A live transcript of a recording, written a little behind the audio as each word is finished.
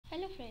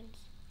friends,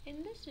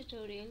 in this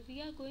tutorial we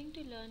are going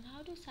to learn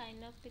how to sign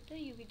up with the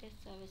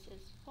UVdesk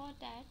services. For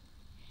that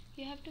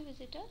you have to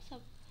visit our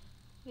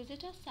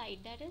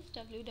site, that is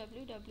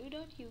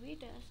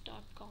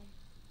www.uvdesk.com.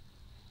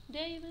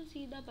 There you will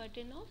see the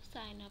button of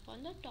sign up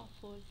on the top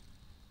fold.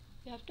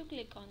 You have to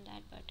click on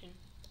that button.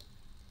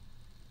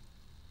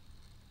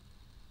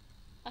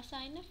 A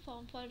sign up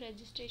form for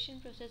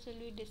registration process will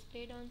be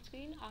displayed on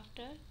screen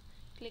after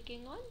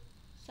clicking on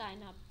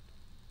sign up.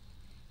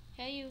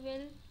 Here you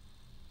will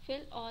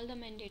fill all the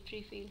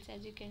mandatory fields.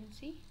 As you can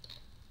see,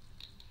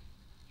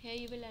 here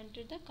you will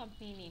enter the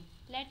company name.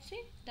 Let's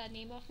say the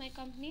name of my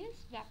company is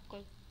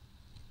Webkul.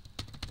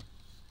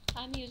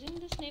 I am using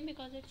this name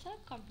because it's a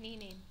company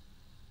name.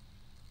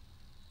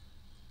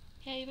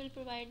 Here you will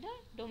provide the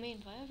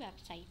domain for your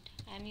website.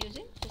 I am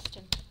using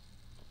system.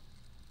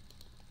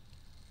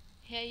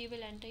 Here you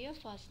will enter your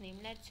first name.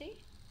 Let's say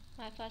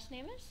my first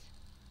name is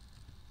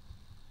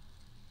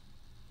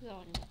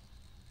Rhonda.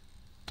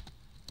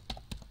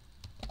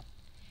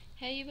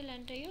 Here you will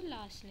enter your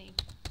last name.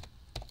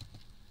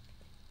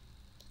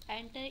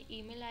 Enter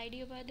email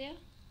ID over there.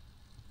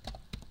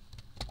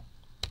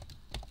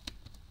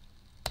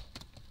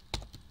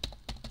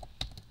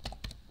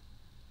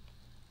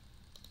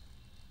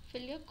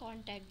 Fill your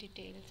contact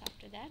details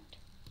after that.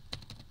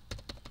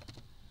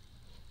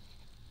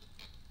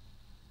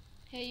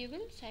 Here you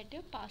will set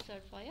your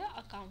password for your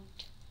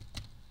account.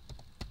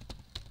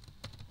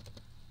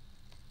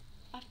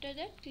 After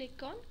that,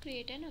 click on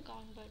create an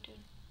account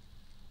button.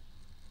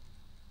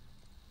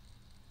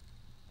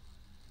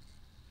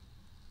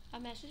 A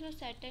message for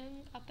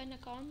setting up an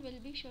account will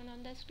be shown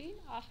on the screen.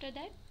 After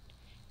that,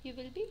 you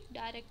will be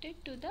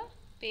directed to the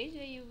page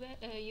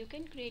where you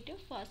can create your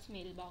first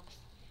mailbox.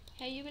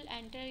 Here you will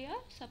enter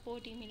your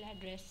support email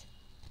address.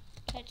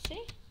 Let's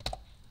say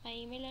my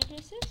email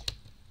address is.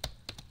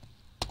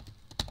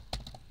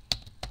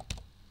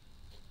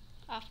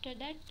 After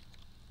that,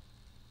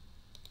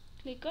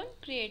 click on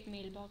create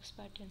mailbox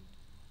button.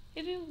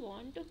 If you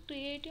want to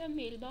create your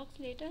mailbox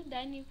later,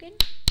 then you can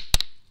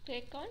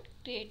click on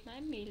create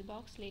my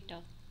mailbox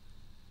later.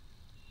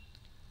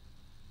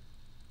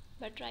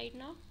 But right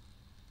now,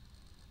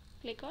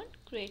 click on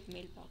create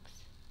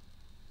mailbox.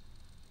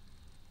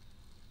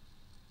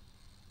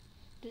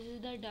 This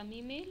is the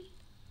dummy mail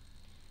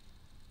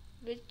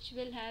which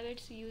will have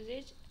its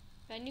usage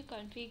when you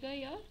configure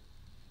your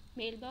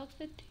mailbox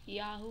with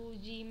Yahoo,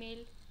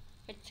 Gmail,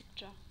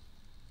 etc.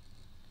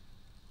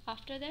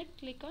 After that,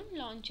 click on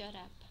launch your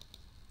app.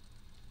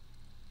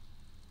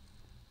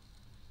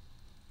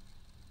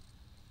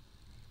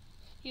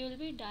 You will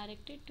be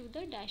directed to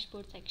the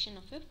dashboard section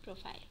of your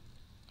profile.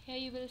 Here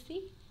you will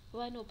see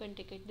one open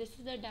ticket. This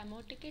is the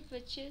demo ticket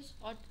which is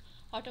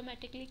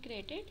automatically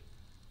created.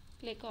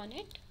 Click on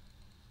it.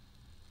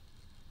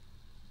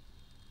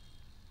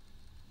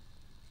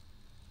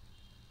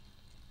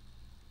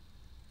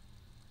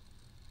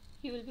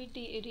 You will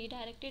be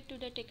redirected to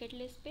the ticket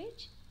list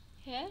page.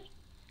 Here,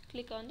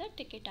 click on the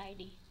ticket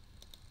ID.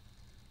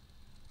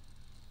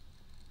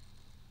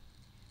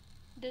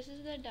 This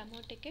is the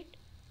demo ticket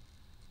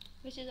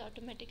which is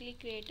automatically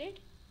created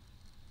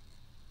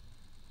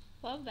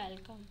for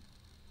welcome.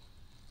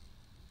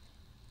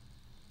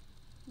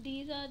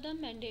 These are the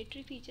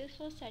mandatory features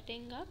for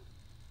setting up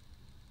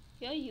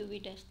your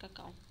UVdesk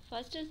account.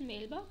 First is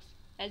mailbox,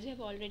 as you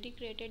have already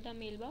created the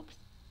mailbox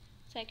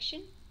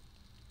section.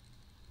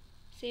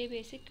 Say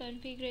basic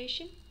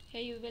configuration.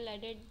 Here you will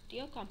edit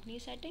your company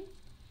settings.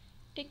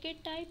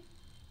 Ticket type,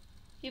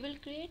 you will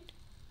create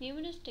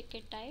numerous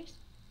ticket types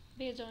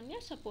based on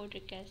your support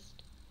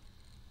request.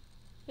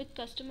 With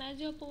customize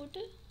your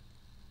portal,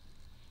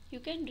 you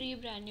can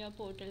rebrand your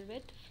portal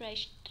with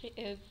fresh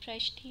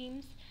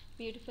themes,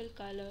 beautiful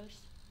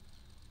colors,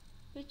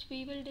 which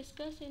we will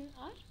discuss in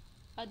our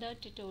other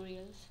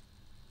tutorials.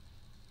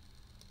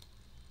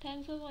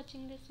 Thanks for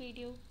watching this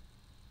video.